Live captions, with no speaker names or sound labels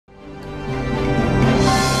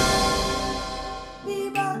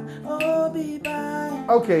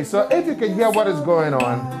Okay, so if you can hear what is going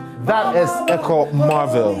on, that is Ekow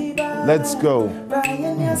Marvel. Let's go.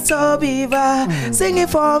 Brian, so Viva, sing it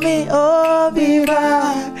for me, oh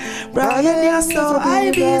Viva. Brian, so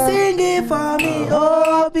I be singing for me,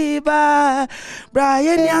 oh Viva.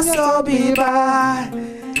 Brian, so Viva.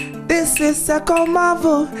 This is Ekow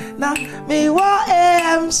Marvel. Now me what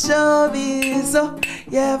am show me so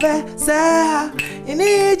yeah, say you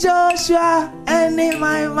need Joshua and in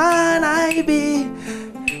my man I be.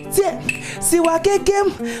 See what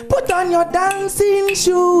game, put on your dancing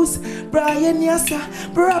shoes. Brian Yasa,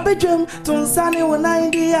 Brabby Drum, Tunsani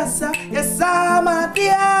 190 Yasa. Yes, I'm a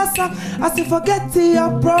Yasa. As if forget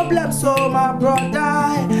your problems, so my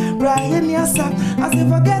brother. Brian Yasa, as if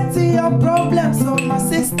forget your problems, so my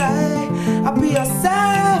sister. I be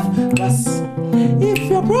yourself. Cause if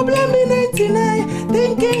your problem be 99,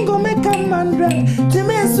 thinking go make 100.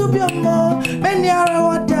 Timmy Subio more, many are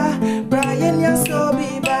water. Brian Yasa,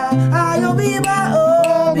 Biba. Ayo Biba,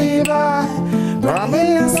 oh Biba. Brian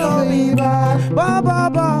Yaso Biba, ba ba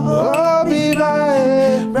ba, oh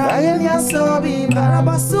Biba. Brian Yaso Biba,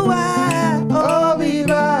 Rabasua, oh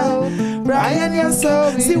Biba. Brian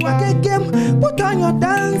Yaso, see what game, put on your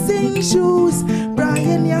dancing shoes.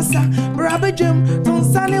 Brian Yasa, Brabby Jim,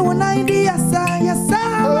 Tunsani 190 Yasa, Yasa,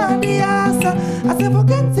 Yasa. I say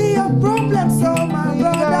forget your problems, so my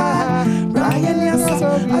brother. Brian Yasa,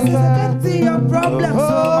 I say forget your problems, so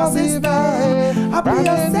my sister. Happy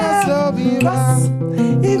yourself,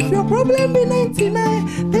 if your problem be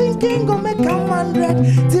 99, thinking go make 100.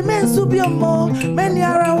 Timen subio more, many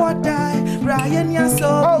are what die. Brian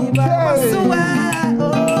Yaso,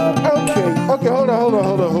 okay, hold on.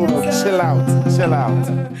 Chill out.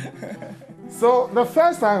 So the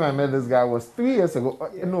first time I met this guy was 3 years ago.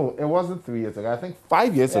 No, it wasn't 3 years ago. I think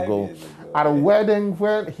 5 years ago, at a wedding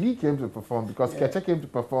where he came to perform because Keche came to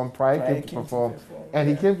perform, Pride came to perform, and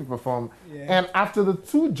he came to perform. Yeah. And after the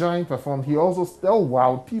two joined performed, he also still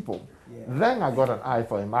wowed people. Yeah. Then I got an eye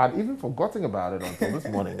for him. I'd even forgotten about it until this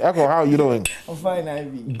morning. Ekow, how are you doing? I'm fine,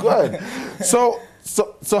 Ivy. Good. So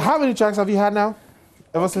how many tracks have you had now?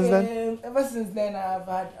 Ever since then? Ever since then, I've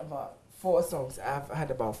had about 4 songs. I've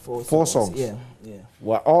had about 4 songs. 4 songs? Yeah.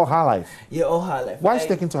 Well, all high life? Yeah, all high life. Why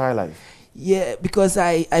sticking to high life? Yeah, because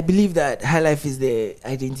I believe that high life is the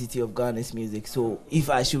identity of Ghana's music. So if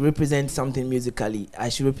I should represent something musically, I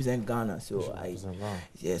should represent Ghana. So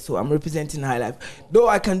so I'm representing high life. Though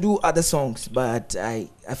I can do other songs, but I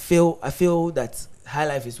feel that high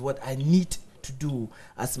life is what I need to do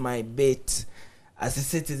as my bait. As a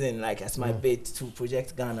citizen, like as my bait to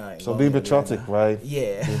project Ghana. So be patriotic, right?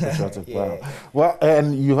 Yeah. Be patriotic, Yeah. wow. Well,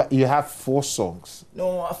 and you have 4 songs.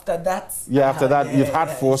 No, after that. Yeah, after that, you've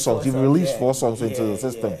had 4 songs. You've released 4 songs into the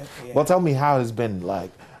system. Yeah. Well, tell me how it's been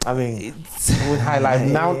like. I mean, with high life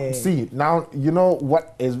now. Now you know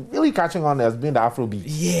what is really catching on has been the Afrobeat.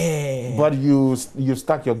 Yeah. But you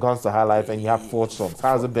stuck your guns to high life and you have 4 songs.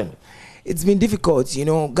 How's it been? It's been difficult, you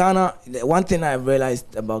know. Ghana, one thing I've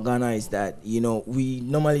realized about Ghana is that, you know, we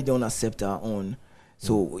normally don't accept our own.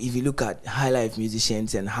 So if you look at high life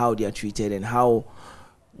musicians and how they are treated and how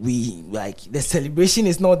we, like, the celebration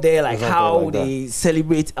is not there, like how they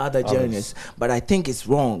celebrate other journeys. But I think it's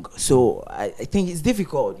wrong. So I think it's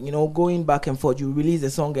difficult, you know, going back and forth. You release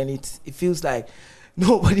a song and it feels like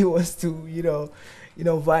nobody wants to, you know,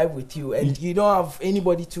 vibe with you. And you don't have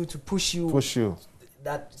anybody to push you.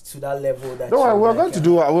 That to that level. That no, we're going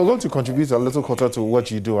to contribute a little quarter to what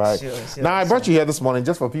you do. Right? Sure, now I brought you here this morning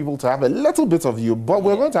just for people to have a little bit of you, but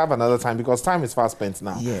we're going to have another time because time is fast spent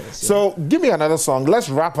now. Yeah, sure. So give me another song. Let's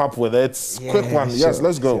wrap up with it. Quick one. Sure, yes,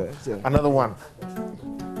 let's go. Sure. Another one.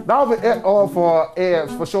 That'll be it all for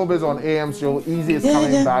Showbiz on AM show. Easy is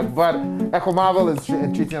coming back, but Ekow Marvel is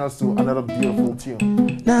treating us to another beautiful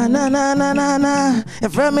tune. Na na na na na na. You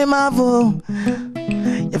friend me Marvel.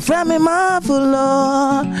 You friend me Marvel,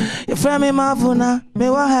 Lord. You friend me Marvel na me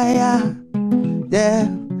wahaya. Yeah.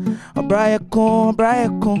 Obrayeko.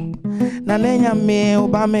 Na nenya me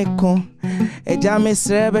obameko. Eja me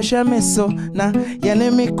srebe sheme so na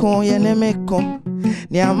yenemiko.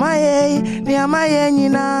 Niamaye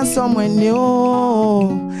nyina somwenyo.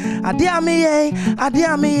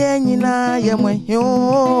 Adiamiye nyina yemwenyo.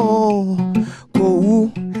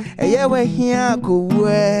 Kowu eyewe hia kowu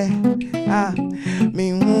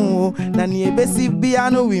me move na ni ebesi bia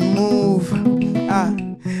no we move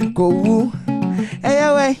kowu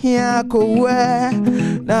eyewe hia kowu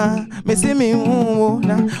na me see me move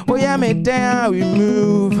na oya me down we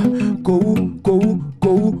move kowu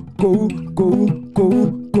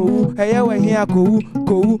eyewe hia kowu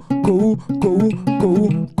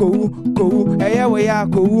eyewe ya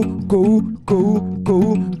kowu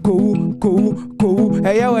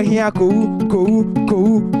here, go,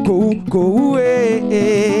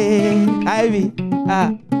 Ivy,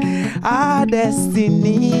 our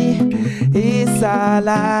destiny is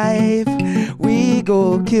alive. We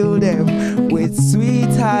go kill them with sweet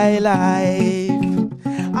high life.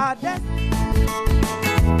 Our destiny.